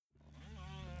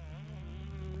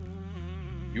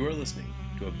You are listening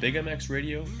to a Big MX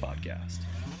Radio podcast,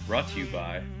 brought to you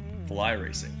by Fly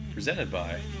Racing, presented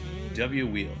by W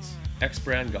Wheels, X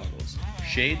Brand Goggles,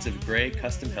 Shades of Grey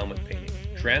Custom Helmet Painting,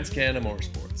 TransCanada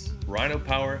Motorsports, Rhino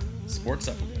Power, Sports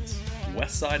Supplements,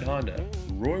 Westside Honda,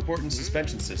 Roy Borton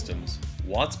Suspension Systems,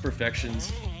 Watts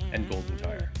Perfections, and Golden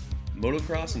Tire.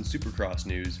 Motocross and Supercross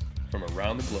news from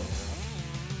around the globe.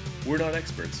 We're not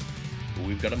experts, but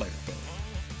we've got a microphone.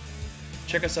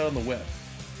 Check us out on the web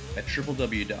at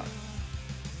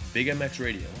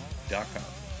www.bigmxradio.com.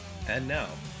 And now,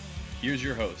 here's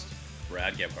your host,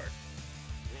 Brad Gebhardt.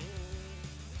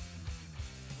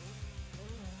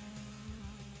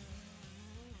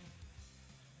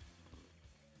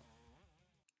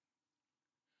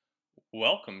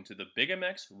 Welcome to the Big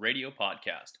MX Radio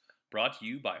Podcast, brought to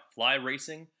you by Fly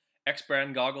Racing, X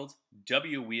Brand Goggles,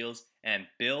 W Wheels, and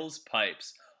Bill's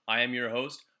Pipes. I am your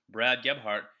host, Brad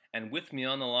Gebhardt, and with me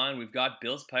on the line, we've got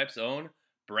Bill's Pipes' own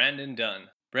Brandon Dunn.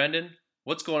 Brandon,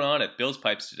 what's going on at Bill's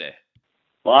Pipes today?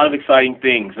 A lot of exciting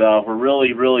things. We're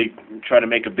really trying to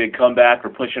make a big comeback.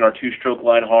 We're pushing our two-stroke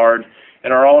line hard,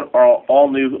 and our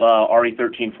all-new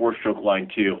RE13 four-stroke line,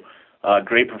 too.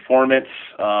 Great performance,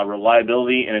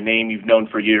 reliability, and a name you've known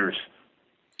for years.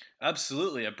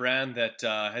 Absolutely, a brand that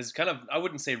has kind of, I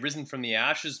wouldn't say risen from the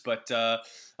ashes, but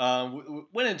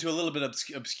went into a little bit of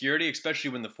obscurity,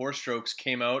 especially when the four strokes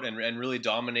came out and really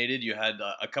dominated. You had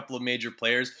a couple of major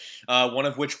players, one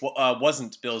of which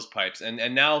wasn't Bill's Pipes,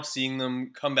 and now seeing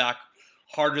them come back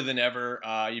harder than ever.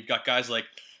 You've got guys like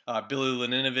Billy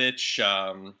Laninovich,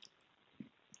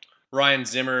 Ryan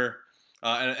Zimmer,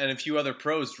 and a few other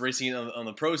pros racing on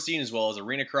the pro scene, as well as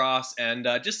Arena Cross, and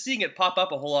just seeing it pop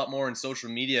up a whole lot more in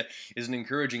social media is an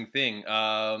encouraging thing.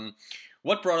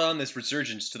 What brought on this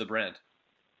resurgence to the brand?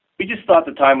 We just thought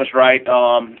the time was right.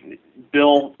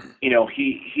 Bill,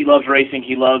 he loves racing,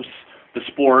 he loves the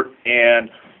sport, and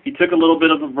he took a little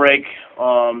bit of a break,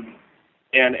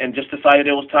 and just decided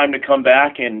it was time to come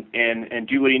back and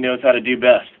do what he knows how to do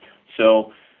best.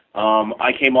 So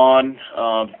I came on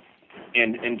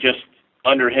and just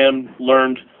under him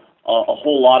learned a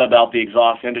whole lot about the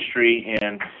exhaust industry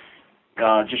and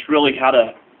just really how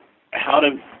to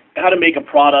make a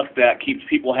product that keeps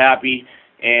people happy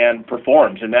and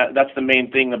performs. And that's the main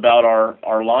thing about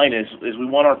our line is we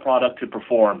want our product to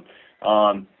perform.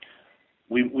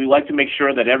 We like to make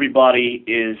sure that everybody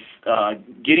is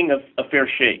getting a fair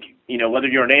shake. Whether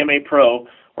you're an AMA pro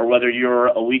or whether you're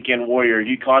a weekend warrior,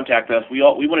 you contact us. We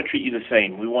want to treat you the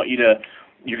same. We want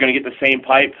you're going to get the same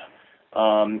pipe,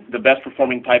 the best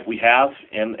performing pipe we have,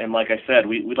 and like I said,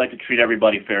 we'd like to treat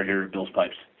everybody fair here at Bill's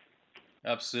Pipes.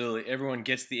 Absolutely, everyone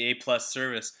gets the A+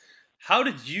 service. How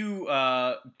did you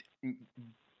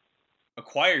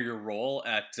acquire your role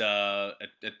at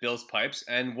Bill's Pipes,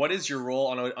 and what is your role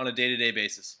on a day-to-day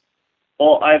basis?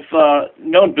 Well, I've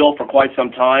known Bill for quite some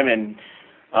time, and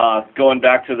going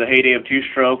back to the heyday of two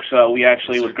strokes, we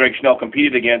actually, with Greg Schnell,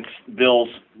 competed against Bill's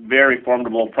very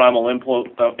formidable Primal Impulse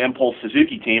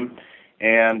Suzuki team.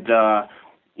 And,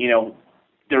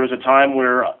 there was a time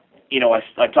where,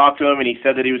 I talked to him and he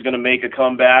said that he was going to make a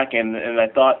comeback, and I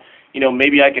thought,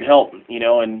 maybe I could help,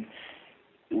 and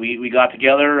we got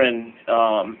together, and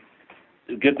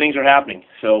good things are happening.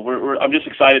 So I'm just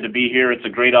excited to be here. It's a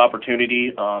great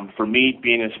opportunity for me,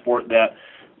 being in a sport that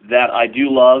I do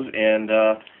love, and,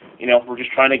 we're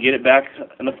just trying to get it back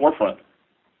in the forefront.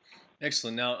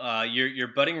 Excellent. Now, your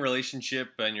budding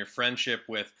relationship and your friendship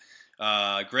with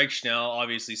Greg Schnell,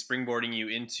 obviously springboarding you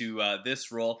into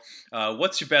this role.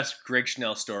 What's your best Greg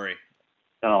Schnell story?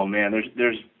 Oh, man,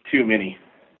 there's too many.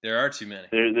 There are too many.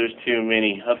 There's too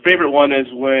many. A favorite one is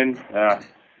when I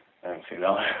don't say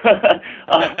no.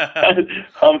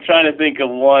 I'm trying to think of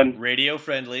one. Radio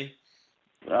friendly.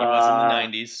 He was in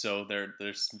the 90s, so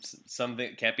there's some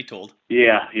that can't be told.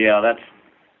 Yeah, that's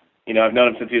I've known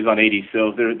him since he was on 80,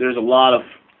 so there's a lot of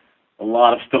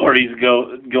stories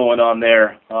going on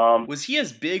there. Was he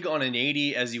as big on an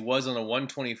 80 as he was on a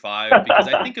 125? Because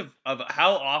I think of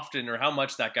how often or how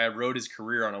much that guy rode his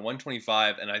career on a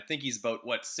 125, and I think he's about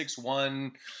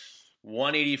 6'1",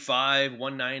 185,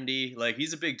 190. Like,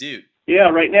 he's a big dude. Yeah,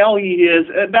 right now he is.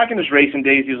 Back in his racing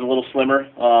days, he was a little slimmer.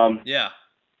 Yeah.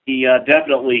 He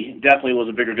definitely was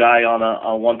a bigger guy on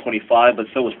a 125, but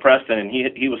so was Preston, and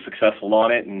he was successful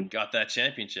on it and got that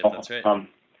championship. That's right.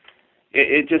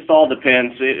 It just all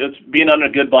depends. It's being on a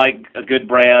good bike, a good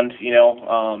brand, and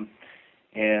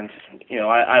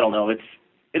I don't know.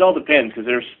 It all depends because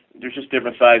there's just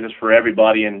different sizes for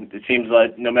everybody, and it seems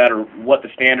like no matter what the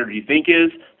standard you think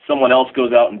is, someone else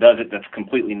goes out and does it that's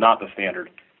completely not the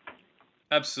standard.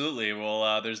 Absolutely.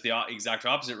 Well, there's the exact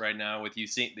opposite right now with you.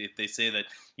 They say that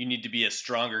you need to be a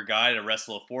stronger guy to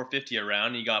wrestle a 450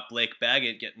 around. You got Blake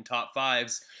Baggett getting top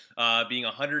fives, being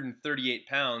 138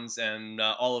 pounds and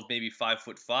all of maybe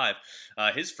 5'5",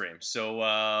 his frame.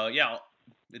 So yeah,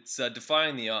 it's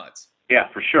defying the odds. Yeah,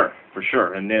 for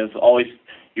sure. And there's always,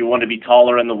 you want to be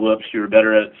taller in the whoops. You're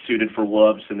better suited for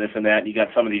whoops and this and that. And you got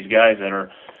some of these guys that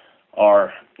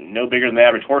are no bigger than the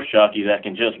average horse jockey that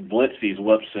can just blitz these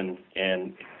whoops and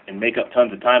make up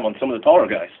tons of time on some of the taller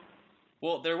guys.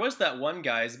 Well, there was that one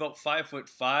guy. He's about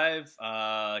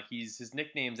 5'5". His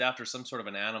nickname's after some sort of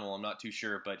an animal. I'm not too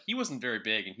sure, but he wasn't very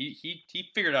big, and he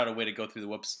figured out a way to go through the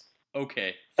whoops.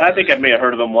 Okay. I think I may have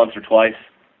heard of him once or twice.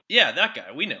 Yeah, that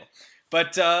guy. We know.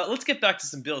 But let's get back to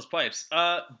some Bill's Pipes.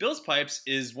 Bill's Pipes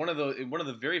is one of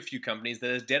the very few companies that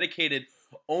is dedicated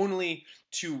only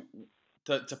to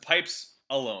pipes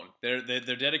alone. They're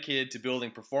dedicated to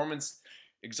building performance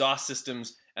exhaust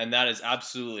systems, and that is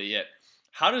absolutely it.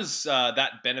 How does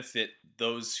that benefit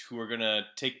those who are going to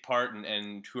take part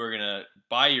and who are going to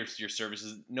buy your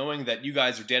services, knowing that you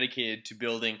guys are dedicated to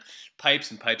building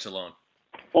pipes and pipes alone?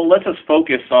 Well, let's us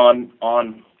focus on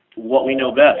what we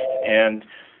know best, and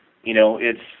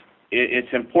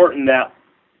it's important that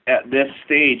at this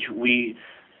stage we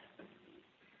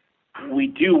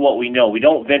do what we know. We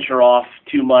don't venture off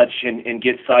too much and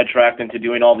get sidetracked into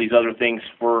doing all these other things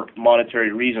for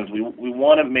monetary reasons. We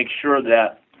want to make sure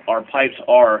that our pipes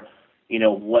are,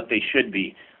 what they should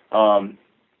be.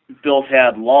 Bill's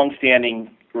had long-standing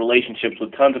relationships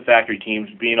with tons of factory teams,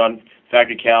 being on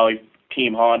Factory Cali,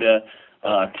 Team Honda,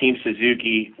 Team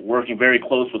Suzuki, working very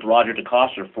close with Roger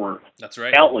DeCoster for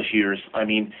countless years. I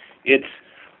mean, it's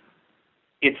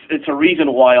a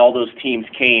reason why all those teams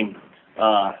came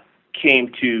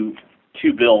to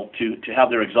Bill to have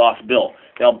their exhaust built.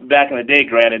 Now, back in the day,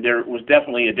 granted, there was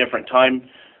definitely a different time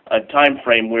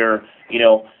frame where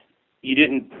you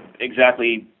didn't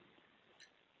exactly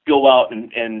go out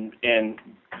and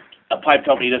a pipe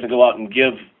company doesn't go out and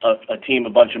give a team a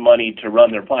bunch of money to run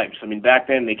their pipes. I mean, back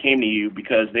then they came to you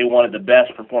because they wanted the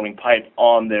best performing pipe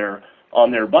on their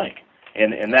bike,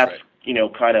 and that's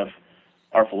right. Kind of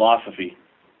our philosophy.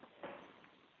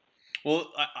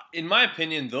 Well, in my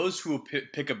opinion, those who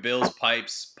pick a Bill's pipe,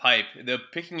 they're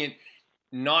picking it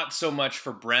not so much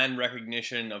for brand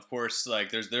recognition. Of course,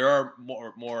 like there are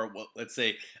more let's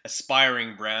say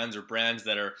aspiring brands or brands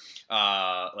that are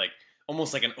like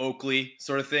almost like an Oakley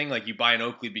sort of thing. Like you buy an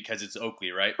Oakley because it's Oakley,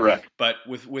 right? Correct. But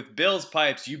with Bill's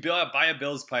pipes, you buy a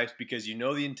Bill's pipes because you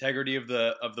know the integrity of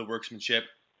the workmanship.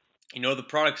 You know the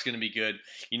product's going to be good.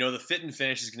 You know the fit and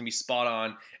finish is going to be spot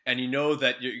on, and you know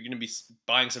that you're going to be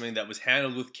buying something that was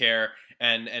handled with care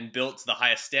and built to the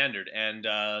highest standard. And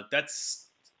that's,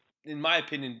 in my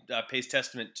opinion, pays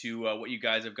testament to what you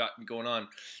guys have got going on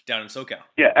down in SoCal.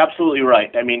 Yeah, absolutely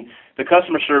right. I mean, the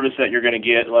customer service that you're going to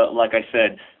get, like I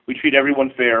said, we treat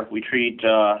everyone fair.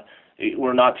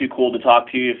 We're not too cool to talk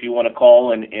to you. If you want to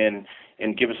call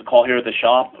and give us a call here at the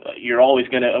shop,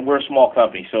 we're a small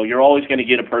company, so you're always going to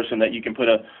get a person that you can put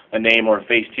a name or a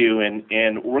face to,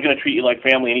 and we're going to treat you like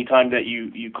family anytime that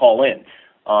you call in.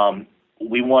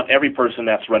 We want every person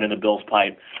that's running a Bill's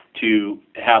pipe to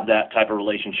have that type of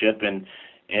relationship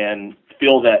and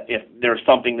feel that if there's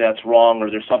something that's wrong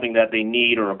or there's something that they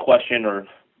need or a question or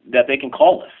that they can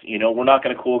call us. We're not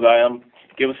going to cool guy them.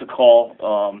 Give us a call.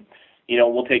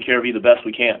 We'll take care of you the best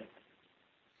we can.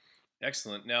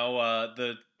 Excellent. Now,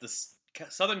 the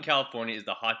Southern California is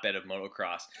the hotbed of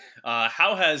motocross.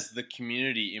 How has the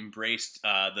community embraced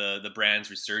the brand's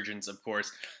resurgence? Of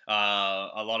course,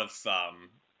 a lot of,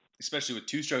 especially with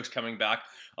two strokes coming back,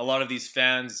 a lot of these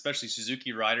fans, especially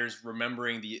Suzuki riders,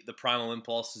 remembering the Primal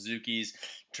Impulse Suzukis,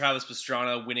 Travis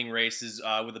Pastrana winning races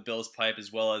with a Bill's pipe,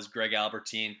 as well as Greg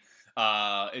Albertine.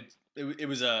 It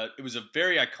was a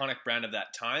very iconic brand of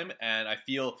that time, and I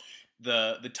feel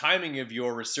the timing of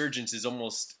your resurgence is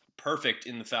almost perfect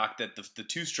in the fact that the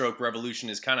two-stroke revolution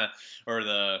is kind of, or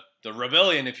the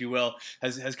rebellion, if you will,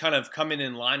 has kind of come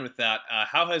in line with that.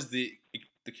 How has the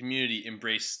community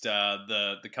embraced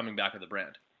the coming back of the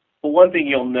brand? Well, one thing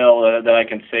you'll know that I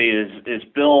can say is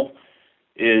Bill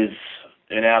is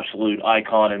an absolute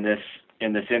icon in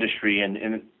this industry,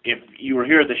 and if you were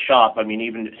here at the shop, I mean,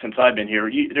 even since I've been here,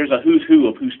 there's a who's who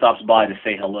of who stops by to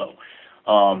say hello.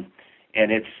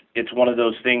 And it's one of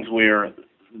those things where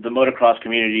the motocross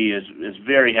community is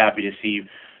very happy to see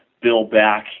Bill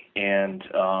back and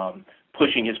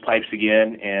pushing his pipes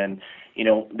again. And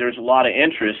there's a lot of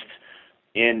interest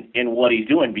in what he's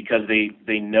doing because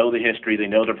they know the history, they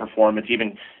know the performance.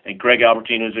 Even Greg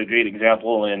Albertine is a great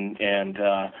example, and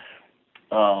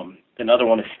another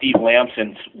one is Steve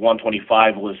Lamson's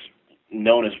 125 was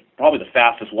known as probably the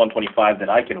fastest 125 that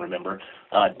I can remember.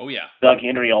 Oh yeah. Doug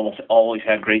Henry almost always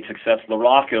had great success.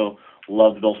 LaRocco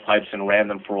loved those pipes and ran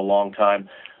them for a long time.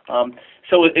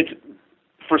 So it's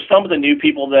for some of the new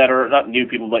people that are not new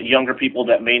people, but younger people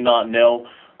that may not know.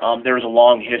 There's a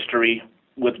long history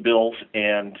with Bills,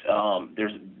 and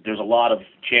there's a lot of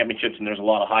championships, and there's a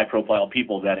lot of high-profile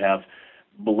people that have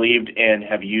believed and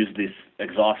have used this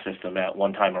exhaust system at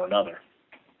one time or another.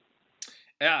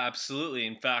 Yeah, absolutely.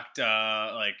 In fact,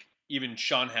 like even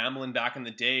Sean Hamlin back in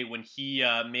the day when he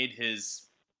made his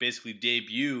basically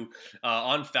debut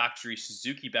on factory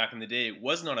Suzuki back in the day, it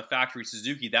wasn't on a factory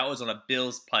Suzuki. That was on a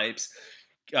Bills Pipes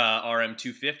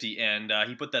RM250, and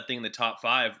he put that thing in the top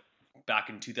 5 back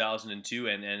in 2002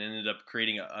 and ended up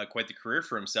creating quite the career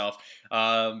for himself.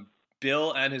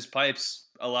 Bill and his pipes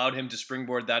allowed him to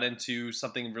springboard that into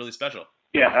something really special.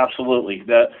 Yeah, absolutely.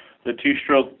 The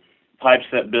two-stroke pipes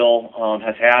that Bill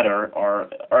has had are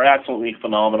absolutely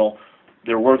phenomenal.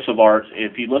 They're works of art.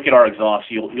 If you look at our exhausts,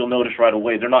 you'll notice right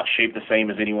away they're not shaped the same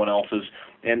as anyone else's,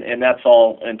 and that's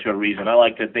all into a reason. I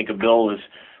like to think of Bill as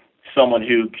someone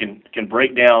who can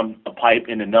break down a pipe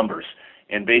into numbers,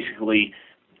 and basically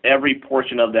every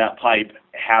portion of that pipe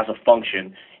has a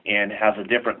function and has a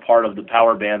different part of the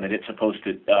power band that it's supposed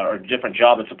to, or a different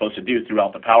job it's supposed to do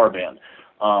throughout the power band.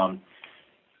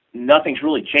 Nothing's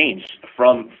really changed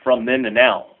from then to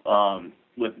now.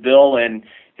 With Bill and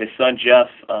his son Jeff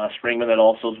Springman, that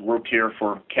also has worked here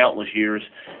for countless years,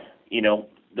 you know,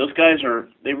 those guys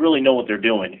they really know what they're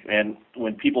doing. And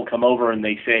when people come over and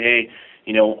they say, hey,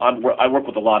 you know, I work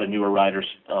with a lot of newer riders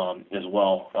as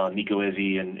well, Nico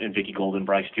Izzi and Vicky Golden,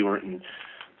 Bryce Stewart, and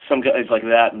some guys like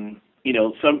that. And you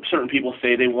know, some certain people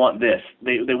say they want this,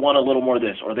 they want a little more of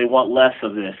this, or they want less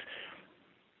of this.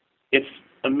 It's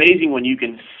amazing when you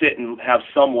can sit and have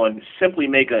someone simply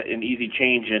make an easy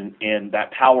change, and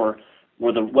that power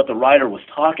where what the rider was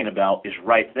talking about is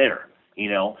right there, you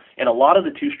know. And a lot of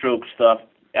the two-stroke stuff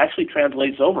actually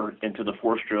translates over into the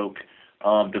four-stroke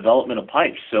development of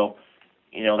pipes. So,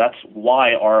 you know, that's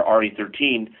why our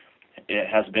RE13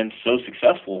 has been so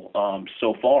successful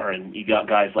so far. And you got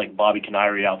guys like Bobby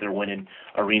Canary out there winning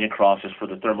arena crosses for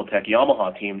the Thermaltech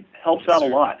Yamaha team. Helps out a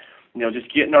lot. You know,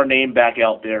 just getting our name back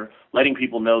out there, letting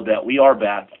people know that we are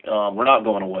back. We're not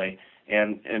going away.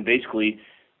 And basically,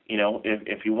 you know,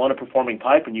 if you want a performing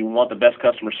pipe and you want the best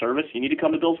customer service, you need to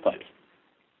come to Bill's Pipes.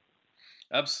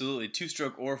 Absolutely.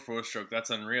 Two-stroke or four-stroke, that's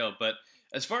unreal. But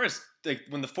as far as like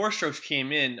when the four-strokes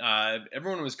came in,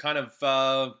 everyone was kind of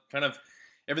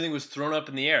everything was thrown up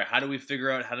in the air. How do we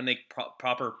figure out how to make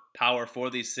proper power for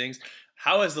these things?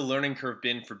 How has the learning curve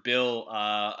been for Bill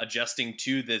adjusting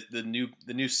to the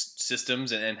new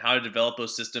systems and how to develop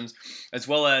those systems, as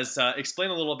well as explain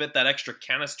a little bit that extra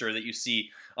canister that you see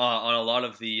on a lot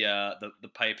of the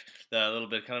pipe, the little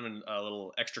bit kind of a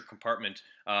little extra compartment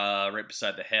right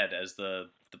beside the head as the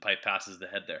pipe passes the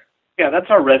head there. Yeah,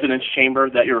 that's our resonance chamber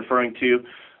that you're referring to.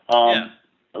 Yeah.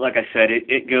 Like I said,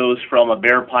 it goes from a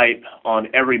bare pipe on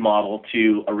every model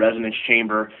to a resonance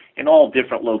chamber in all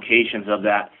different locations of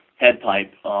that head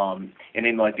pipe. And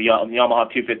in like the Yamaha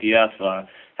 250F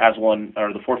has one,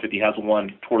 or the 450 has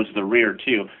one towards the rear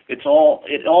too. It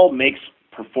all makes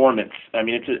performance. I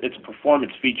mean, it's a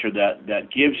performance feature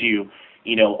that gives you,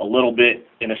 you know, a little bit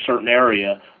in a certain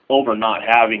area over not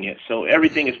having it. So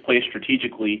everything is placed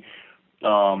strategically.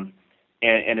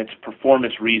 And it's a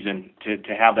performance reason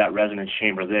to have that resonance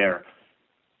chamber there.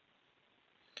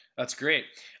 That's great.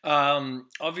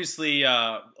 Obviously,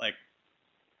 like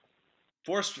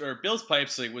Bill's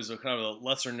Pipes was a kind of a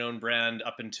lesser known brand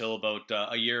up until about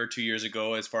a year or 2 years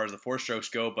ago as far as the four strokes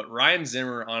go. But Ryan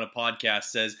Zimmer on a podcast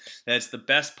says that it's the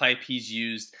best pipe he's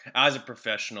used as a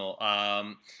professional.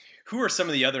 Who are some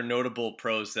of the other notable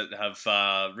pros that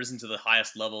have risen to the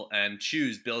highest level and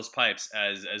choose Bill's Pipes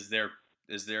as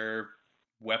their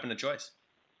weapon of choice?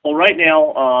 Well, right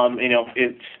now, you know,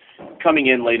 it's coming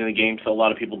in late in the game, so a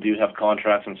lot of people do have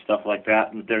contracts and stuff like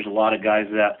that. And there's a lot of guys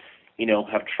that, you know,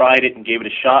 have tried it and gave it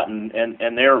a shot, and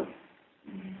they're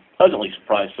pleasantly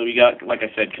surprised. So you got, like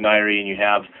I said, Canary, and you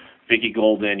have Vicky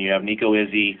Golden, you have Nico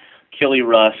Izzi, Killy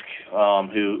Rusk,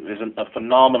 who is a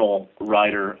phenomenal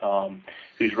rider,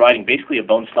 who's riding basically a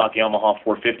bone stock Yamaha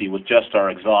 450 with just our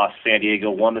exhaust. San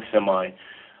Diego won the semi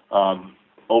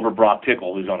over Brock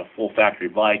Tickle, who's on a full factory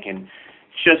bike, and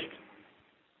just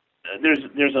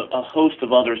there's a host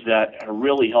of others that are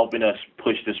really helping us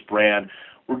push this brand.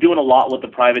 We're doing a lot with the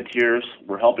privateers.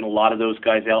 We're helping a lot of those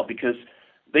guys out because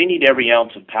they need every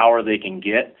ounce of power they can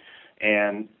get,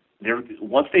 and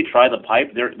once they try the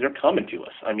pipe, they're coming to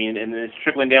us. I mean, and it's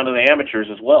trickling down to the amateurs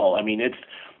as well. I mean,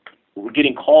 we're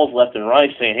getting calls left and right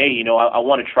saying, hey, I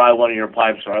want to try one of your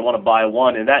pipes, or I want to buy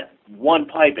one, and that one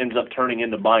pipe ends up turning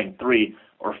into buying 3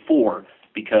 or 4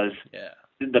 because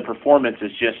the performance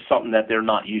is just something that they're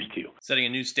not used to. Setting a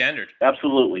new standard.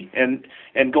 Absolutely. And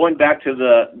going back to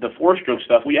the 4-stroke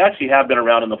stuff, we actually have been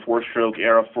around in the 4-stroke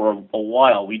era for a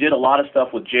while. We did a lot of stuff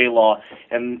with J-Law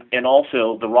and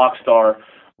also the Rockstar.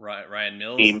 Right, Ryan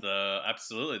Mills, team. The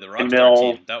Rockstar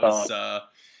team. That was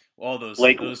all those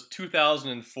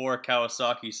 2004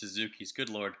 Kawasaki Suzukis. Good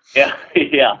Lord. Yeah,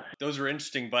 yeah. Those were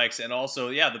interesting bikes, and also,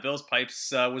 the Bills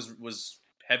Pipes was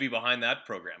heavy behind that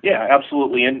program. Yeah,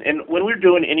 absolutely. And when we're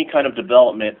doing any kind of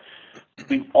development,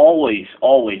 we've always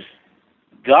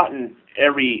gotten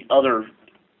every other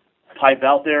pipe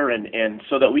out there, and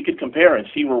so that we could compare and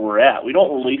see where we're at. We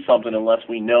don't release something unless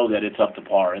we know that it's up to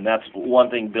par, and that's one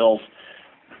thing Bill's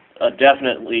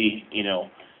definitely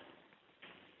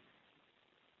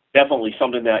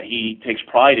something that he takes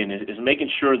pride in is making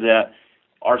sure that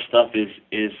our stuff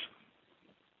is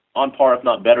on par, if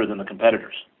not better, than the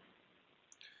competitors.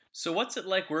 So what's it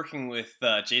like working with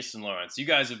Jason Lawrence? You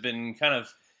guys have been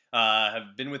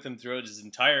have been with him throughout his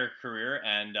entire career,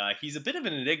 and he's a bit of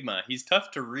an enigma. He's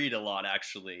tough to read a lot,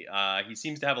 actually. He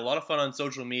seems to have a lot of fun on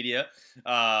social media.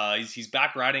 He's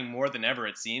back riding more than ever,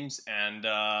 it seems, and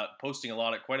posting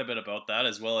quite a bit about that,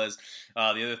 as well as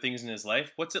the other things in his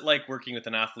life. What's it like working with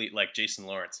an athlete like Jason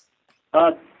Lawrence?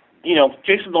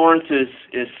 Jason Lawrence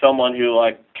is someone who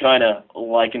I kind of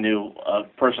liken to a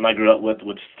person I grew up with,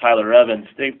 which is Tyler Evans.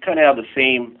 They kind of have the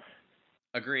same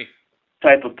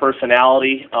type of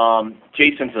personality.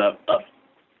 Jason's a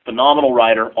phenomenal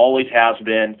rider, always has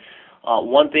been.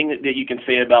 One thing that you can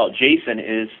say about Jason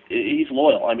is he's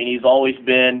loyal. I mean, he's always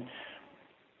been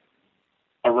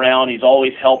around. He's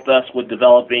always helped us with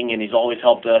developing, and he's always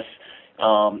helped us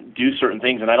do certain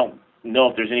things, and I don't know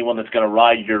if there's anyone that's going to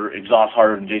ride your exhaust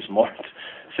harder than Jason Lawrence.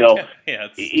 So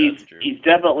that's true. He's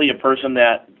definitely a person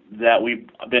that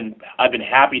I've been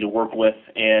happy to work with,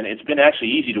 and it's been actually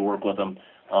easy to work with him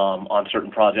on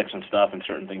certain projects and stuff and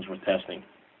certain things we're testing.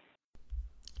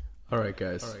 All right,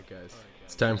 guys.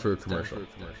 It's time for a commercial.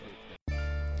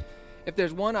 If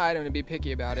there's one item to be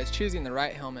picky about, it's choosing the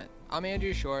right helmet. I'm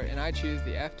Andrew Short, and I choose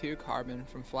the F2 Carbon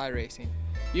from Fly Racing.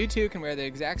 You too can wear the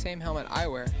exact same helmet I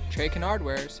wear, Trey Kennard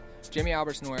wears, Jimmy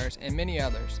Albertson wears, and many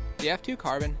others. The F2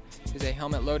 Carbon is a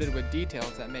helmet loaded with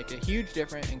details that make a huge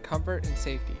difference in comfort and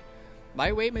safety.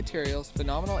 Lightweight materials,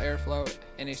 phenomenal airflow,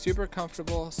 and a super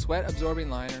comfortable sweat-absorbing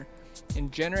liner,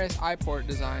 and generous eye port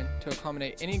design to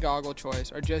accommodate any goggle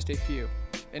choice are just a few.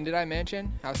 And did I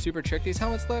mention how super trick these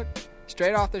helmets look?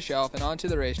 Straight off the shelf and onto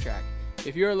the racetrack.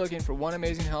 If you are looking for one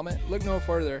amazing helmet, look no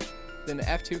further than the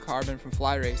F2 Carbon from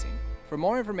Fly Racing. For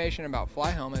more information about Fly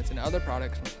helmets and other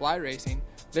products from Fly Racing,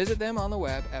 visit them on the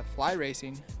web at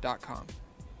flyracing.com.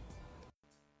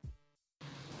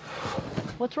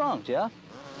 What's wrong, Jeff?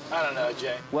 I don't know,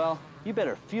 Jay. Well, you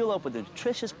better fuel up with a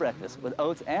nutritious breakfast with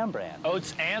Oats and Bran.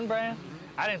 Oats and Bran?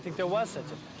 I didn't think there was such a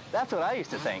thing. That's what I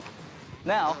used to think.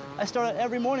 Now, I start out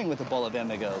every morning with a bowl of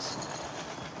Amigos.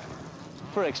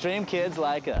 For extreme kids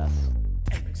like us.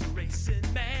 Eric's a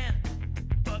racing man,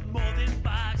 but more than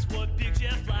bikes, what Big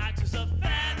Jeff likes is a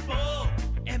fat bull.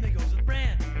 Amigos the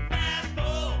brand, fat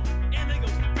bull.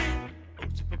 Amigos the brand,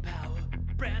 Oats for power,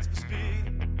 brands for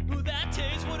speed. Ooh, that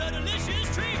tastes, what a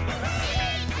delicious treat.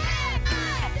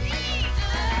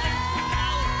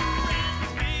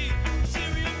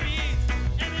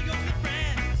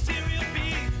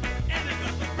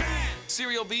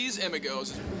 Cereal B's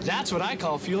Amigos. That's what I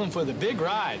call fueling for the big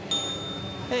ride.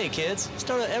 Hey kids,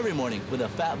 start out every morning with a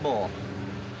fat bowl.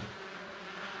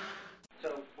 So,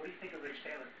 what do you think of Rich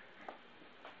Taylor?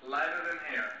 Lighter than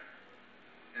air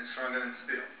and stronger than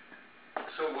steel.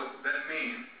 So what that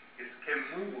means is can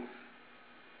move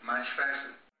much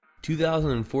faster.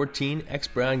 2014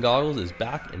 X-Brand goggles is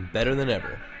back and better than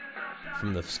ever.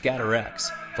 From the Scatter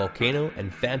X, Volcano,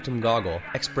 and Phantom goggle,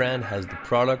 X-Brand has the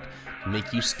product to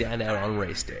make you stand out on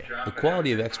race day. The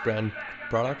quality of X-Brand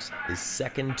products is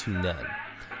second to none.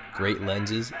 Great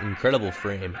lenses, incredible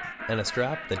frame, and a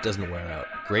strap that doesn't wear out.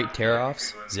 Great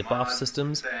tear-offs, zip-off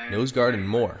systems, nose guard, and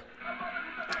more.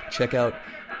 Check out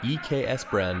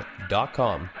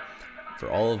eksbrand.com for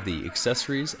all of the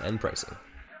accessories and pricing.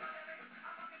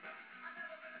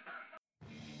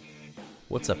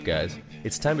 What's up, guys?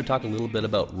 It's time to talk a little bit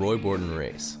about Roy Borden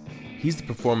Race. He's the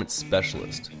performance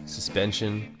specialist.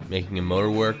 Suspension, making a motor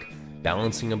work,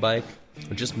 balancing a bike,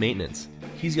 or just maintenance.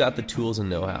 He's got the tools and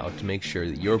know-how to make sure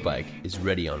that your bike is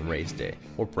ready on race day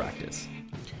or practice.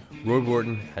 Roy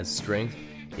Borden has strength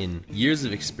in years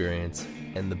of experience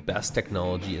and the best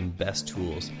technology and best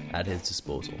tools at his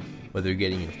disposal. Whether you're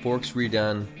getting your forks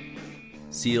redone,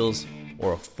 seals,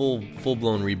 or a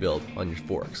full-blown rebuild on your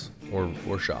forks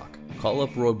or shock, call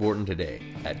up Roy Borton today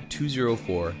at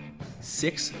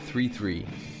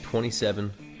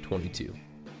 204-633-2722.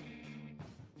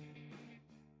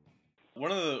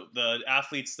 One of the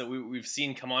athletes that we've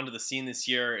seen come onto the scene this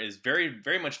year is very,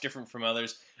 very much different from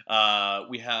others.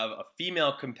 We have a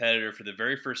female competitor for the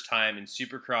very first time in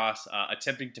Supercross,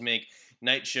 attempting to make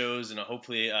night shows and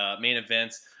hopefully main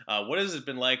events. What has it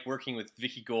been like working with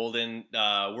Vicki Golden,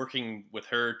 working with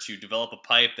her to develop a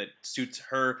pipe that suits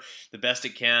her the best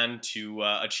it can to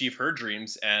achieve her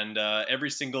dreams, and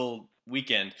every single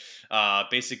weekend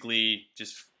basically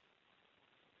just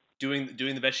doing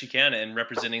the best she can and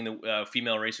representing the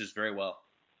female racers very well?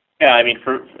 Yeah, I mean,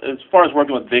 as far as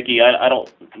working with Vicki, I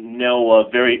don't know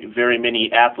very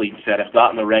many athletes that have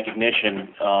gotten the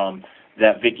recognition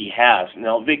that Vicki has.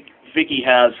 Now, Vicki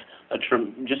has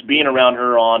just being around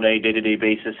her on a day-to-day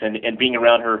basis and being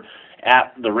around her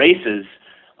at the races,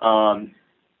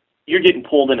 you're getting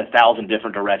pulled in 1,000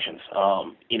 different directions.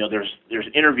 There's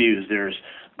interviews, there's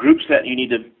groups that you need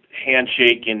to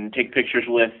handshake and take pictures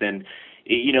with, and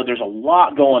there's a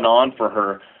lot going on for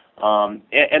her.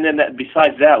 And then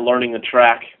besides that, learning the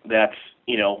track, that's,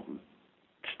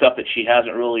 stuff that she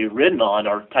hasn't really ridden on,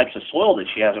 or types of soil that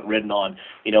she hasn't ridden on.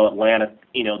 Atlanta,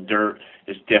 dirt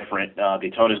is different.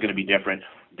 Daytona is going to be different.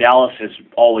 Dallas has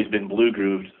always been blue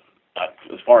grooved,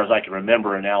 as far as I can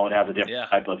remember, and now it has a different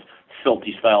type of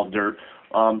silty style dirt.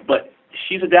 But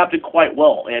she's adapted quite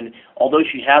well, and although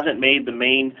she hasn't made the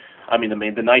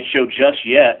night show just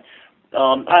yet,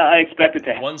 I expect it to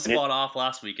happen. One spot off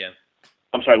last weekend.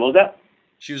 I'm sorry, what was that?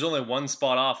 She was only one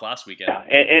spot off last weekend. Yeah,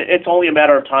 it's only a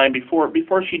matter of time before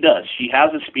she does. She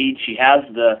has the speed. She has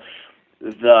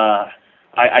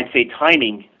I'd say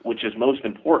timing, which is most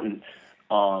important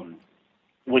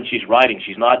when she's riding.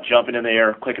 She's not jumping in the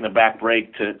air, clicking the back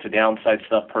brake to downside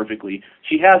stuff perfectly.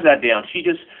 She has that down.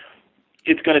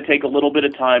 It's going to take a little bit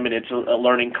of time, and it's a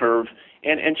learning curve,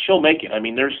 and she'll make it. I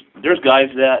mean, there's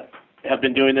guys that have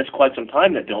been doing this quite some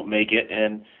time that don't make it,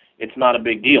 and it's not a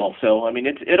big deal. So, I mean,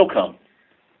 it'll come.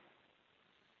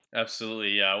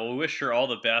 Absolutely, yeah. Well, we wish her all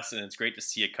the best, and it's great to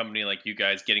see a company like you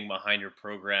guys getting behind her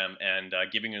program and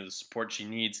giving her the support she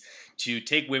needs to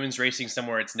take women's racing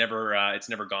somewhere it's never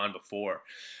gone before.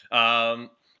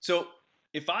 So,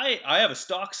 if I have a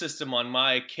stock system on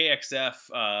my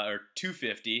KXF or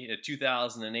 250, a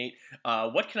 2008,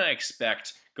 what can I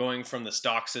expect going from the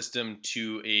stock system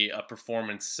to a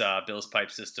performance Bills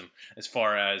pipe system, as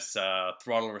far as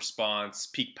throttle response,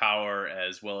 peak power,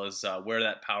 as well as where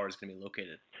that power is going to be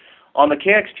located? On the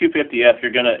KX250F,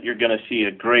 you're gonna see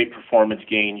a great performance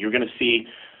gain. You're gonna see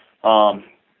a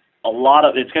lot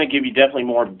of. It's gonna give you definitely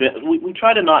more bit. We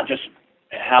try to not just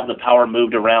have the power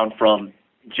moved around from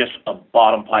just a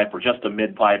bottom pipe or just a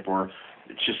mid pipe or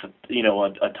it's just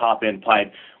a top end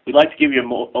pipe. We'd like to give you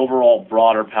a overall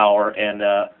broader power and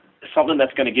something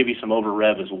that's going to give you some over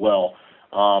rev as well.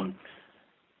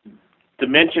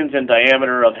 Dimensions and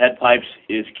diameter of head pipes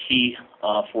is key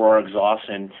for our exhaust,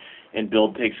 and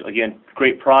Bill takes, again,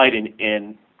 great pride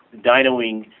in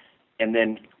dynoing, and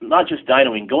then not just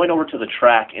dynoing, going over to the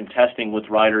track and testing with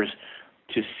riders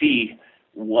to see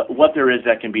what there is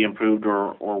that can be improved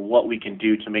or what we can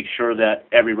do to make sure that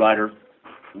every rider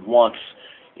wants,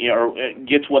 or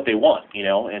gets what they want,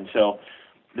 And so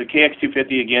the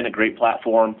KX250, again, a great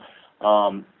platform.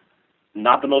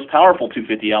 Not the most powerful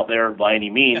 250 out there by any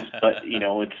means, but,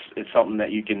 it's something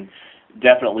that you can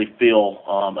definitely feel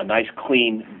a nice,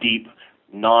 clean, deep,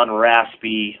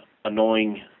 non-raspy,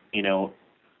 annoying,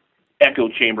 echo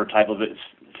chamber type of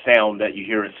sound that you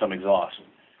hear at some exhaust.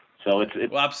 So it's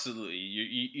well, absolutely.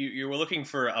 You're looking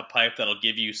for a pipe that'll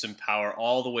give you some power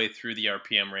all the way through the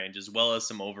RPM range, as well as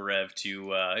some over rev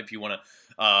to if you want to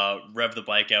rev the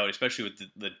bike out, especially with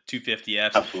the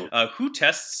 250Fs. Absolutely. Who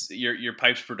tests your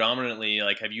pipes predominantly?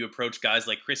 Like, have you approached guys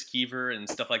like Chris Keever and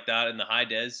stuff like that in the high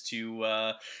des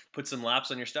to put some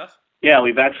laps on your stuff? Yeah,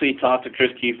 we've actually talked to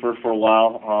Chris Keefer for a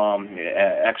while,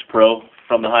 ex-pro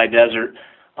from the high desert.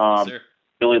 Sure.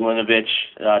 Billy Linovich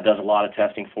does a lot of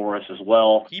testing for us as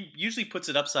well. He usually puts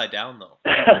it upside down, though.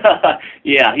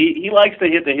 Yeah, he likes to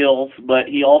hit the hills, but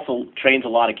he also trains a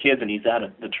lot of kids, and he's at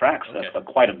the tracks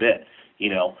quite a bit.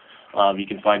 You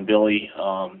can find Billy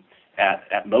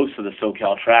at most of the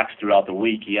SoCal tracks throughout the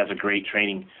week. He has a great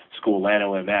training school,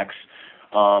 Lano MX,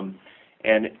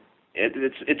 and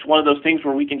it's one of those things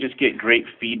where we can just get great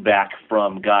feedback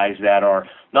from guys that are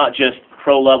not just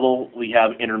pro level. We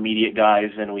have intermediate guys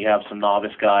and we have some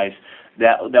novice guys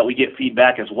that we get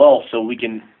feedback as well, so we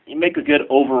can make a good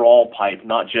overall pipe,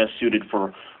 not just suited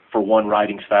for one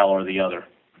riding style or the other.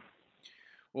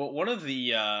 Well, one of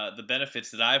the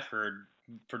benefits that I've heard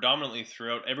predominantly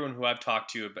throughout everyone who I've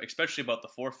talked to, especially about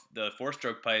the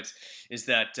four-stroke pipes, is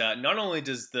that not only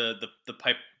does the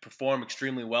pipe perform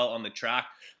extremely well on the track,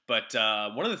 but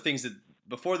one of the things that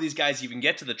before these guys even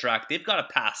get to the track, they've got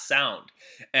to pass sound.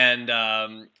 And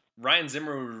Ryan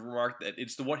Zimmer remarked that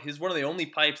it's one of the only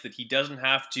pipes that he doesn't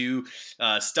have to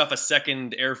stuff a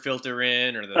second air filter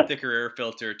in or the thicker air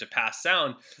filter to pass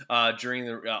sound during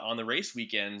on the race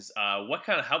weekends.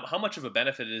 How much of a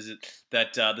benefit is it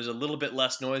that there's a little bit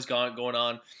less noise going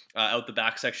on out the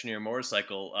back section of your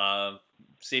motorcycle?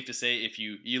 Safe to say, if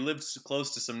you live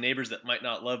close to some neighbors that might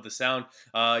not love the sound,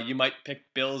 you might pick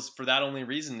Bills for that only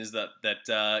reason, is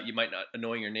that you might not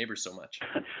annoying your neighbors so much.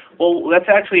 Well, that's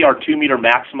actually our 2-meter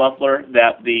max muffler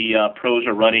that the pros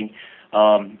are running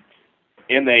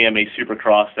in the AMA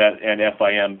Supercross and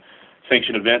FIM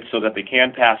sanctioned events so that they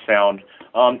can pass sound.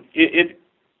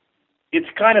 It's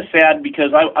kind of sad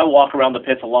because I walk around the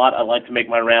pits a lot. I like to make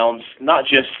my rounds, not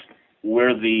just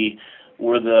where the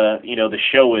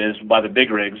show is by the big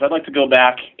rigs. I'd like to go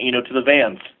back, to the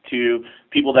vans, to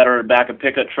people that are back of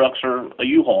pickup trucks or a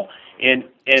U-Haul, and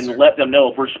let them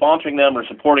know if we're sponsoring them or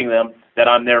supporting them that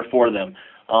I'm there for them.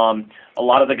 A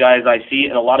lot of the guys I see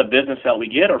and a lot of business that we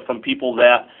get are from people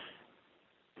that,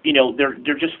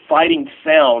 they're just fighting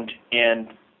sound and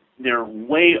they're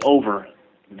way over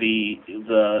the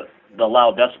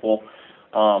loud decibel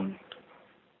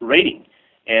rating.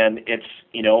 And it's,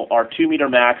 our 2-meter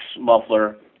max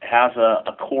muffler has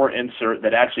a core insert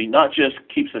that actually not just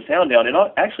keeps the sound down, it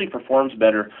actually performs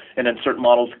better, and in certain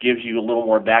models gives you a little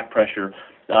more back pressure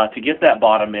to get that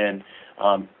bottom in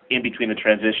between the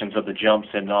transitions of the jumps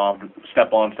and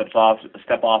step-on,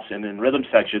 step-offs, and then rhythm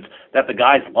sections that the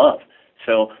guys love.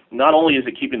 So not only is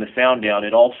it keeping the sound down,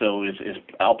 it also is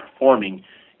outperforming,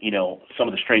 some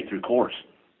of the straight-through cores.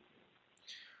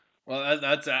 Well,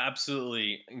 that's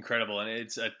absolutely incredible, and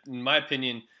it's, in my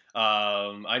opinion,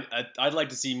 I'd like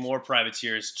to see more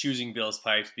privateers choosing Bill's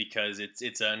pipes because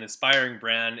it's an inspiring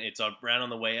brand. It's a brand on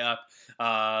the way up.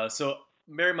 So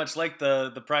very much like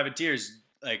the privateers,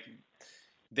 like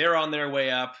they're on their way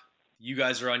up. You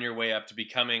guys are on your way up to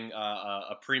becoming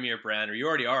a premier brand, or you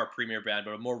already are a premier brand,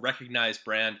 but a more recognized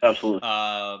brand. Absolutely.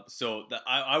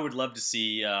 I would love to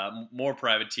see more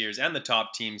privateers and the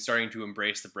top team starting to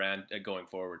embrace the brand going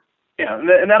forward. Yeah,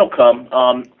 and that'll come.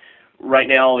 Right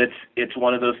now, it's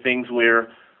one of those things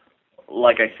where,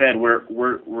 like I said,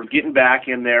 we're getting back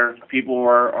in there. People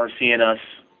are seeing us.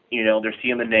 They're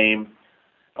seeing the name.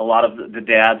 A lot of the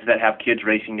dads that have kids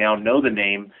racing now know the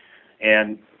name,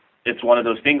 and it's one of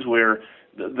those things where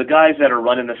the guys that are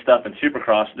running this stuff in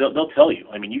Supercross, they'll tell you.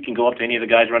 I mean, you can go up to any of the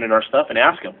guys running our stuff and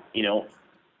ask them,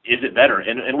 is it better?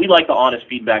 And we like the honest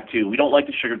feedback too. We don't like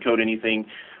to sugarcoat anything,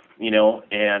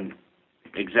 and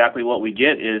exactly what we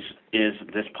get is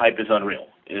this pipe is unreal.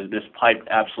 This pipe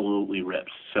absolutely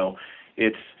rips. So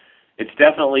it's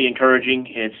definitely encouraging.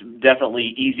 It's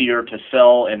definitely easier to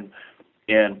sell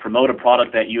and promote a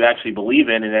product that you actually believe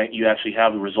in and that you actually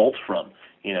have the results from.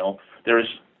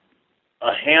 There's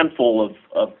a handful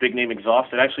of big name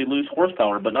exhausts that actually lose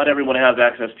horsepower, but not everyone has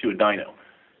access to a dyno.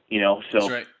 So that's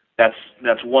right.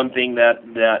 That's one thing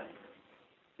that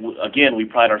again we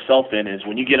pride ourselves in is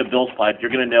when you get a Bills pipe, you're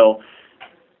going to know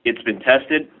it's been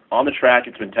tested on the track,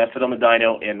 it's been tested on the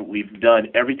dyno, and we've done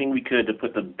everything we could to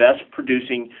put the best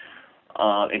producing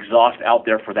exhaust out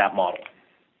there for that model.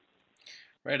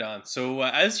 Right on. So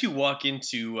as you walk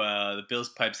into the Bills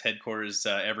Pipes headquarters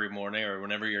every morning or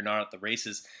whenever you're not at the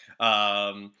races,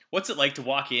 what's it like to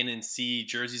walk in and see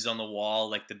jerseys on the wall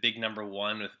like the big number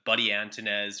 1 with Buddy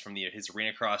Antunez from his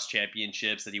Arena Cross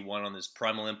championships that he won on his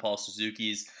Primal Impulse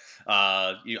Suzukis?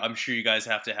 I'm sure you guys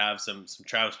have to have some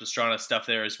Travis Pastrana stuff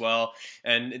there as well,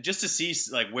 and just to see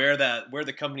like where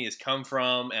the company has come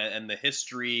from and the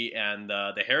history and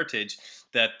the heritage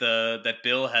that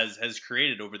Bill has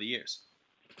created over the years.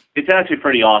 It's actually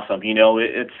pretty awesome.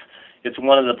 It's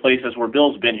one of the places where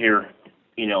Bill's been here,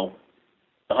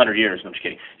 100 years. No, I'm just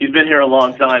kidding. He's been here a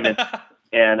long time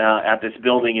and at this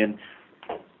building, and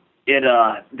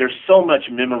there's so much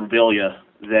memorabilia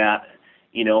that.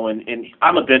 And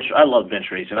I love bench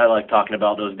racing. I like talking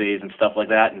about those days and stuff like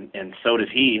that, and so does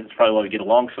he. It's probably why we get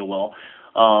along so well.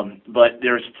 But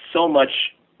there's so much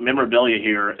memorabilia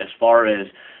here as far as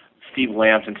Steve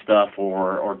Lamson stuff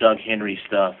or Doug Henry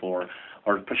stuff or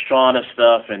Pastrana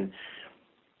stuff, and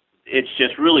it's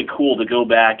just really cool to go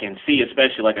back and see,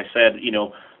 especially like I said,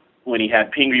 when he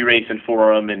had Pingree racing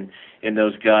for him and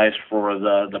those guys for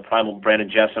the Primal, Brandon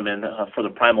Jessamine, for the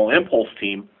Primal Impulse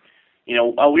team,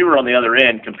 we were on the other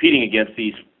end competing against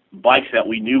these bikes that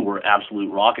we knew were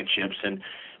absolute rocket ships.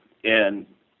 And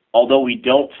although we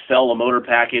don't sell a motor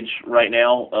package right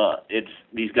now,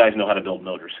 these guys know how to build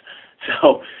motors.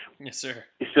 So, yes, sir.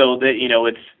 So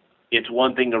that it's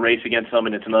one thing to race against them,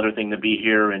 and it's another thing to be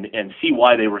here and see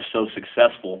why they were so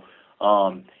successful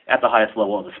at the highest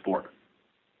level of the sport.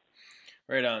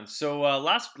 Right on. So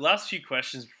last few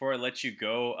questions before I let you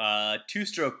go.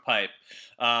 Two-stroke pipe,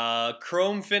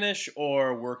 chrome finish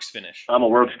or works finish? I'm a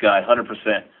works guy,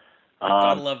 100%.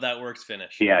 Gotta love that works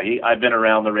finish. Yeah, I've been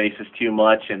around the races too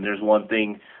much, and there's one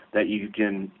thing that you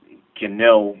can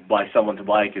know by someone's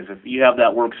bike is if you have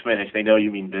that works finish, they know you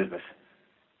mean business.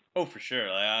 Oh, for sure.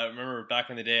 I remember back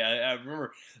in the day, I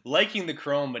remember liking the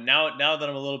chrome, but now that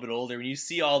I'm a little bit older, when you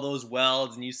see all those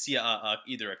welds and you see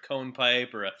either a cone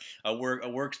pipe or a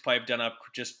works pipe done up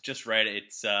just right,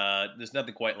 it's there's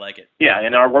nothing quite like it. Yeah,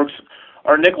 and our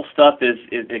nickel stuff is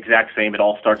exact same. It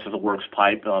all starts as a works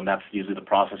pipe. That's usually the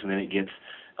process, and then it gets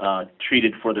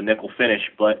treated for the nickel finish.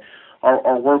 But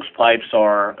our works pipes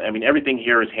are, everything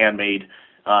here is handmade.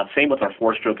 Same with our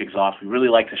four-stroke exhaust. We really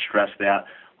like to stress that.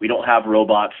 We don't have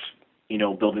robots,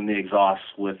 building the exhausts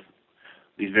with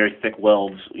these very thick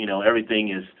welds. Everything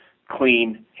is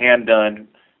clean, hand done,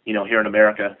 here in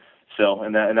America. So,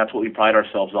 and that's what we pride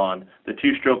ourselves on. The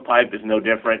two-stroke pipe is no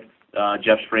different.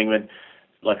 Jeff Springman,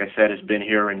 like I said, has been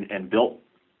here and built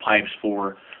pipes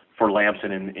for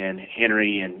Lamson and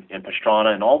Henry and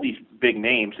Pastrana and all these big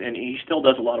names, and he still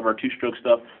does a lot of our two-stroke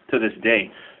stuff to this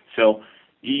day. So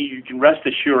you can rest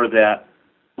assured that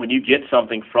when you get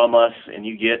something from us and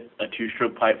you get a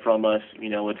two-stroke pipe from us,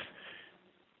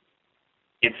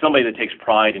 it's somebody that takes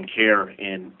pride and care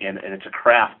and it's a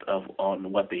craft on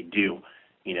what they do.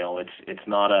 It's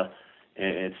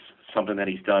something that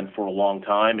he's done for a long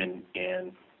time, and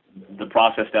the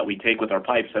process that we take with our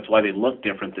pipes, that's why they look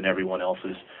different than everyone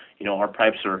else's. Our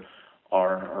pipes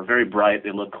are very bright,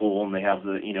 they look cool, and they have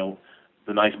the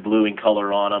nice bluing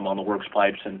color on them on the works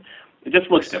pipes, and it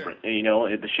just looks different.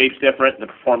 The shape's different, the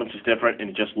performance is different, and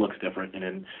it just looks different.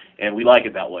 And we like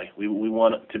it that way. We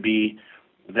want it to be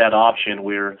that option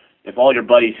where if all your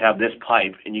buddies have this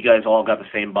pipe and you guys all got the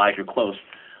same bike or close,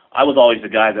 I was always the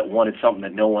guy that wanted something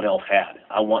that no one else had.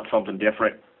 I want something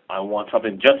different. I want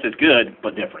something just as good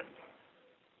but different.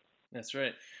 That's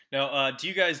right. Now, do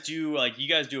you guys do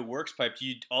a works pipe? Do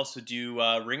you also do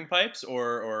ring pipes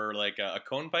or like a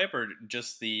cone pipe, or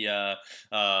just the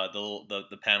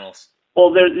panels?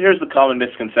 Well, here's the common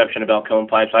misconception about cone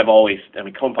pipes.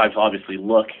 Cone pipes obviously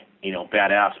look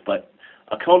badass, but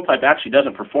a cone pipe actually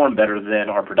doesn't perform better than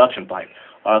our production pipe.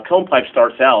 A cone pipe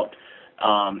starts out.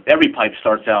 Every pipe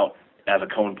starts out as a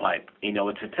cone pipe.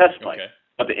 It's a test pipe. Okay.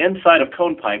 But the inside of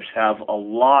cone pipes have a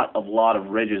lot of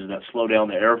ridges that slow down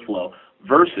the airflow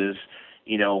versus,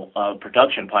 a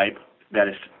production pipe that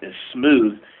is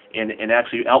smooth and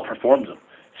actually outperforms them.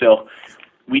 So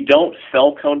we don't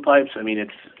sell cone pipes.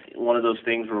 It's one of those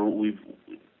things where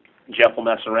Jeff will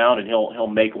mess around and he'll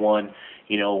make one,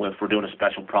 if we're doing a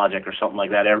special project or something like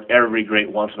that every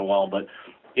great once in a while. But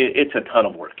it's a ton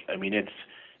of work.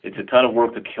 It's a ton of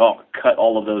work to cut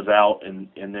all of those out and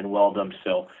then weld them.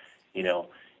 So,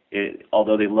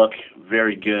 although they look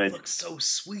very good, they look so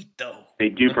sweet though. They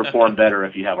do perform better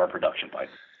if you have our production pipe.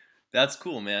 That's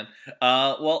cool, man. We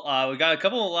got a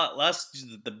couple of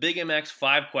the Big MX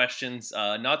 5 questions.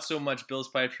 Not so much Bill's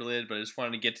pipes related, but I just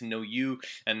wanted to get to know you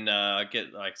and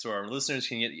so our listeners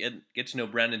can get to know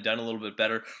Brandon Dunn a little bit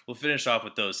better. We'll finish off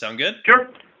with those. Sound good? Sure.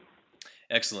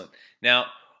 Excellent. Now,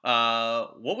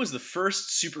 what was the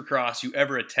first Supercross you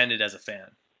ever attended as a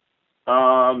fan?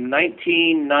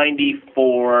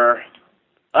 1994.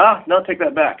 No, take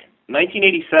that back.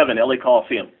 1987, LA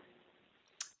Coliseum.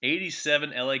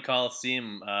 87 LA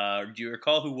Coliseum. Do you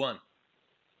recall who won?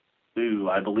 Ooh,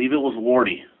 I believe it was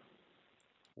Wardy.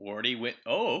 Wardy went.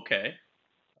 Oh, okay.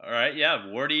 All right, yeah,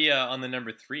 Wardy on the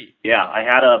number 3. Yeah, I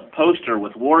had a poster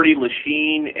with Wardy,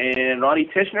 Lachine, and Ronnie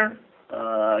Tishner.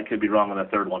 I could be wrong on the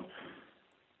third one.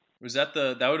 Was that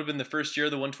that would have been the first year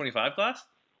of the 125 class?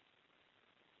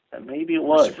 Maybe it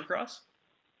was. Supercross?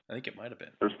 I think it might have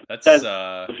been.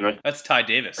 That's Ty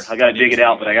Davis. I got to dig it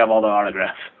out, but I got all the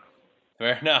autographs.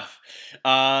 Fair enough.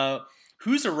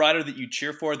 Who's a rider that you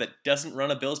cheer for that doesn't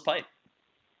run a Bill's pipe?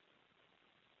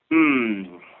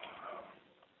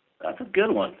 That's a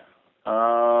good one.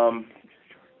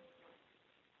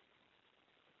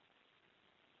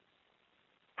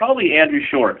 Probably Andrew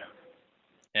Short.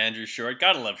 Andrew Short.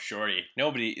 Gotta love Shorty.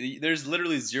 There's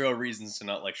literally zero reasons to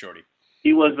not like Shorty.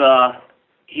 He was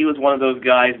he was one of those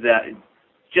guys that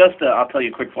I'll tell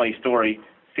you a quick funny story.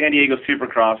 San Diego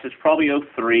Supercross, it's probably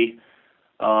 '03.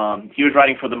 He was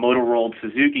riding for the Motor World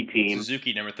Suzuki team.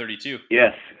 Suzuki, number 32.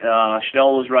 Yes.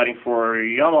 Schnell was riding for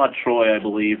Yamaha Troy, I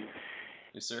believe.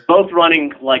 Yes, sir. Both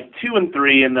running like 2 and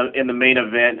 3 in the main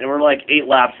event, and we're like 8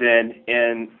 laps in,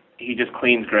 and he just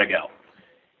cleans Greg out.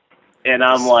 And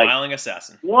I'm like, smiling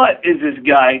assassin. What is this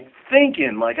guy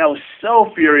thinking? Like, I was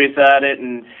so furious at it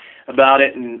and about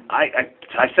it, and I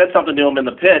said something to him in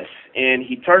the pits, and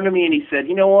he turned to me and he said,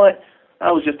 "You know what?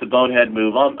 That was just a bonehead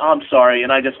move. I'm sorry."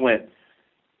 And I just went,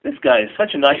 "This guy is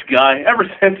such a nice guy."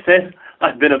 Ever since then,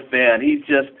 I've been a fan. He's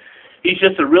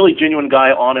just a really genuine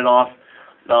guy on and off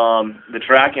the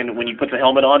track, and when you put the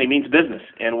helmet on, he means business.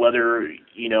 And whether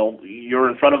you're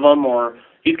in front of him or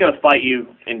he's going to fight you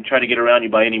and try to get around you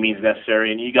by any means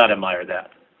necessary, and you got to admire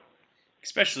that.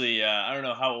 Especially, I don't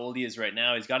know how old he is right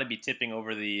now. He's got to be tipping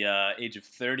over the age of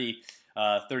 30,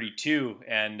 32,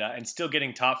 and still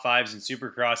getting top fives in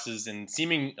Supercrosses, and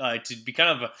seeming to be kind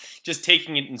of just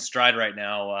taking it in stride right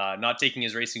now, not taking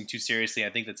his racing too seriously. I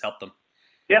think that's helped him.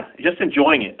 Yeah, just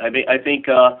enjoying it. I think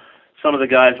some of the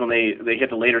guys, when they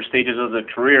hit the later stages of their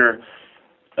career,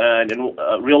 and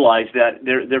realize that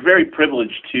they're very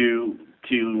privileged to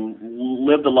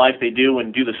live the life they do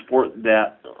and do the sport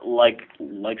that like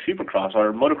Supercross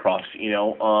or motocross.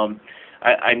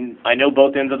 I know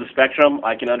both ends of the spectrum.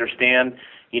 I can understand.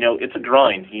 It's a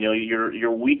grind.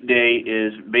 Your weekday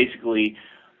is basically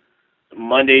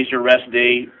Monday's your rest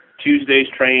day, Tuesdays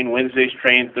train, Wednesdays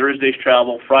train, Thursdays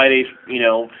travel, Fridays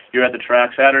you're at the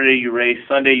track, Saturday you race,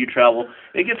 Sunday you travel.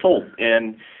 It gets old,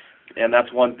 and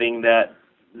that's one thing that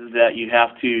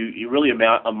you really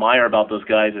admire about those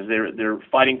guys is they're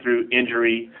fighting through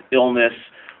injury, illness,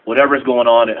 whatever's going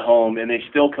on at home, and they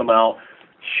still come out,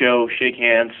 shake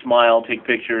hands, smile, take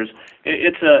pictures.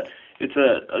 It's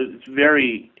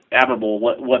very admirable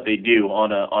what they do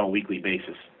on a weekly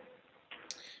basis.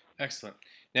 Excellent.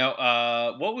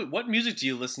 Now, what music do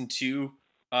you listen to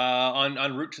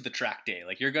on route to the track day?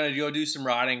 Like, you're gonna go do some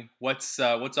riding. What's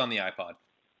on the iPod?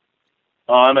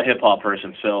 I'm a hip-hop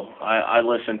person, so I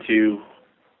listen to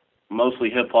mostly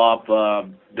hip-hop.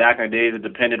 Back in the days, it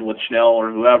depended with Schnell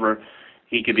or whoever.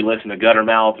 He could be listening to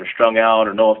Guttermouth or Strung Out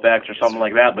or NoFX or something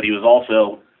like that, but he was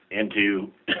also into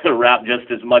rap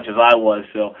just as much as I was.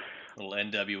 So a little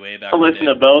NWA back I in the listen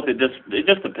day. to both. It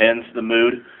just depends, the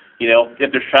mood,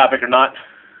 if there's traffic or not.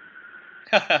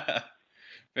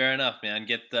 Fair enough, man.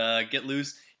 Get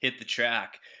loose, hit the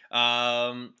track.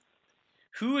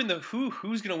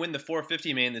 Who's gonna win the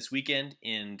 450 main this weekend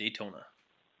in Daytona?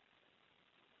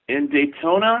 In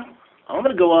Daytona, I'm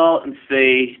gonna go out and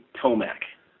say Tomac.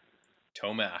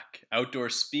 Tomac, outdoor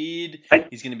speed.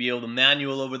 He's gonna be able to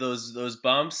manual over those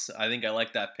bumps. I think I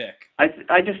like that pick.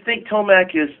 I just think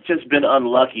Tomac has just been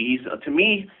unlucky. To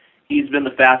me, he's been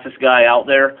the fastest guy out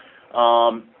there.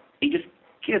 He just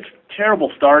gets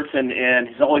terrible starts, and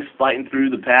he's always fighting through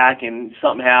the pack, and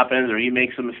something happens, or he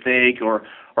makes a mistake, or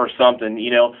something.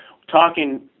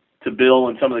 Talking to Bill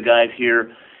and some of the guys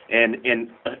here, and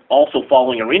also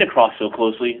following Arena Cross so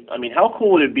closely, I mean, how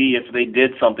cool would it be if they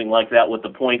did something like that with the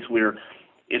points where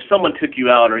if someone took you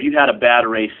out or you had a bad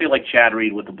race, say like Chad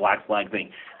Reed with the black flag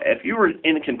thing, if you were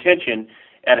in contention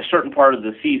at a certain part of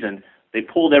the season, they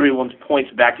pulled everyone's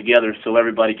points back together so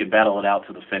everybody could battle it out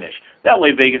to the finish. That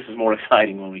way Vegas is more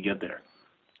exciting when we get there.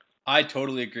 I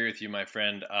totally agree with you, my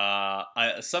friend.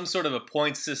 Some sort of a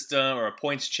point system or a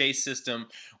points chase system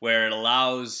where it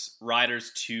allows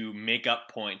riders to make up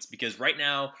points. Because right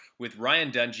now, with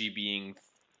Ryan Dungey being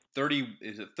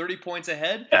 30 points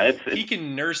ahead, he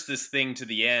can nurse this thing to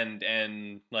the end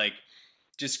and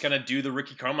just kind of do the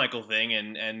Ricky Carmichael thing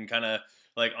and kind of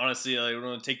honestly, I don't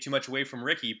want to take too much away from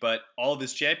Ricky, but all of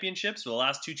his championships, the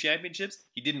last 2 championships,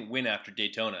 he didn't win after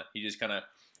Daytona. He just kind of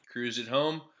cruised it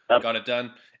home, got it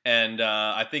done. And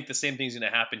I think the same thing's going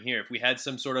to happen here. If we had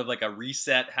some sort of a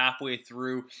reset halfway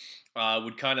through,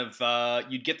 would kind of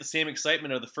you'd get the same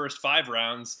excitement of the first 5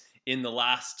 rounds in the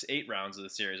last 8 rounds of the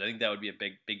series. I think that would be a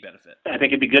big benefit. I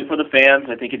think it'd be good for the fans.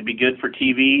 I think it'd be good for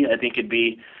TV. I think it'd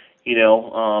be,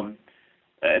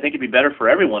 I think it'd be better for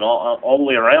everyone all the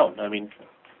way around. I mean,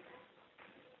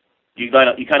 you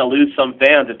kind of lose some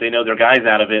fans if they know their guy's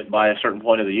out of it by a certain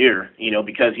point of the year,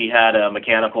 because he had a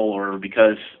mechanical or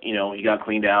because, he got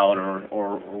cleaned out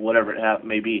or whatever it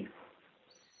may be.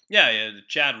 Yeah,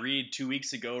 Chad Reed 2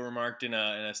 weeks ago remarked in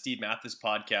a Steve Mathis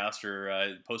podcast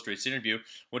or post-race interview,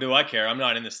 what do I care? I'm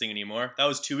not in this thing anymore. That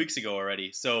was 2 weeks ago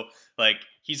already. So, like,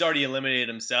 he's already eliminated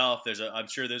himself. I'm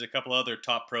sure there's a couple other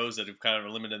top pros that have kind of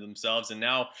eliminated themselves. And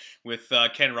now with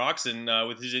Ken Roczen,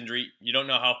 with his injury, you don't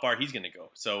know how far he's going to go.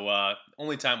 So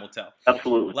only time will tell.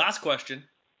 Absolutely. Last question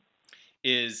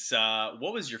is,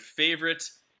 what was your favorite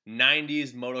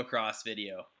 90s motocross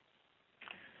video?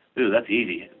 Ooh, that's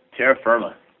easy. Terra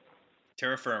Firma.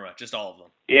 Terra Firma, just all of them.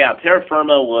 Yeah, Terra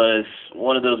Firma was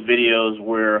one of those videos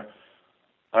where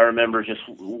I remember just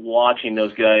watching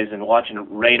those guys and watching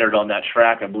Raynard on that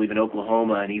track, I believe in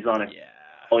Oklahoma, and he's on a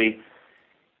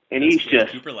and he's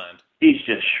just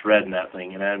shredding that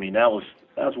thing. And I mean, that was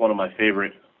one of my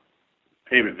favorite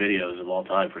videos of all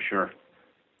time for sure.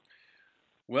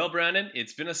 Well, Brandon,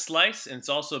 it's been a slice, and it's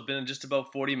also been just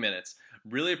about 40 minutes.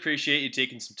 Really appreciate you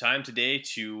taking some time today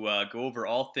to go over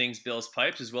all things Bill's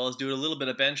Pipes, as well as do a little bit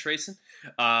of bench racing.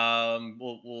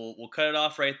 We'll cut it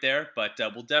off right there, but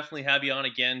we'll definitely have you on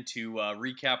again to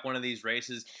recap one of these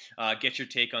races, get your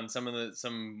take on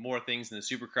some more things in the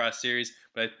Supercross series.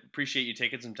 But I appreciate you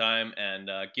taking some time and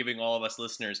giving all of us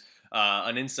listeners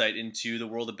an insight into the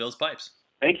world of Bill's Pipes.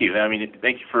 Thank you. I mean,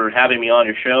 thank you for having me on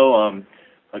your show.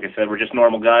 Like I said, we're just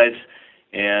normal guys.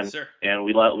 And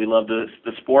we love the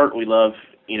sport. We love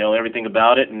everything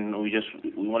about it, and we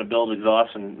want to build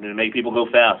exhausts and make people go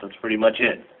fast. That's pretty much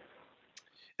it.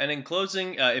 And in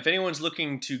closing, if anyone's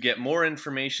looking to get more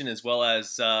information as well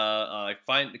as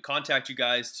contact you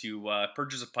guys to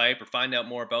purchase a pipe or find out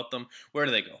more about them, where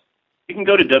do they go? You can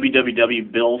go to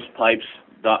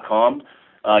www.billspipes.com.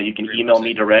 You can email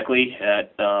me directly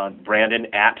at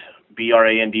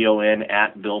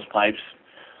Brandon@BillsPipes.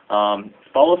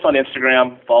 Follow us on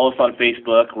Instagram. Follow us on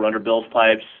Facebook. We're under Bill's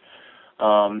Pipes.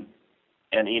 And,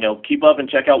 keep up and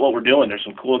check out what we're doing. There's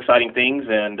some cool, exciting things.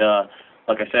 And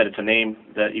like I said, it's a name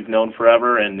that you've known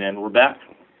forever, and we're back.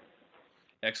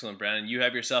 Excellent, Brandon. You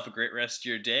have yourself a great rest of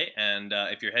your day. And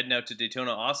if you're heading out to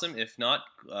Daytona, awesome. If not,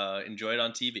 enjoy it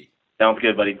on TV. Sounds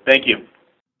good, buddy. Thank you.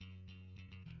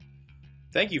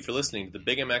 Thank you for listening to the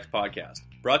Big MX Podcast,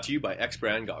 brought to you by X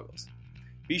Brand Goggles.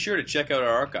 Be sure to check out our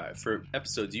archive for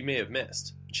episodes you may have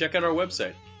missed. Check out our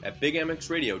website at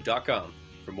bigmxradio.com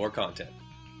for more content.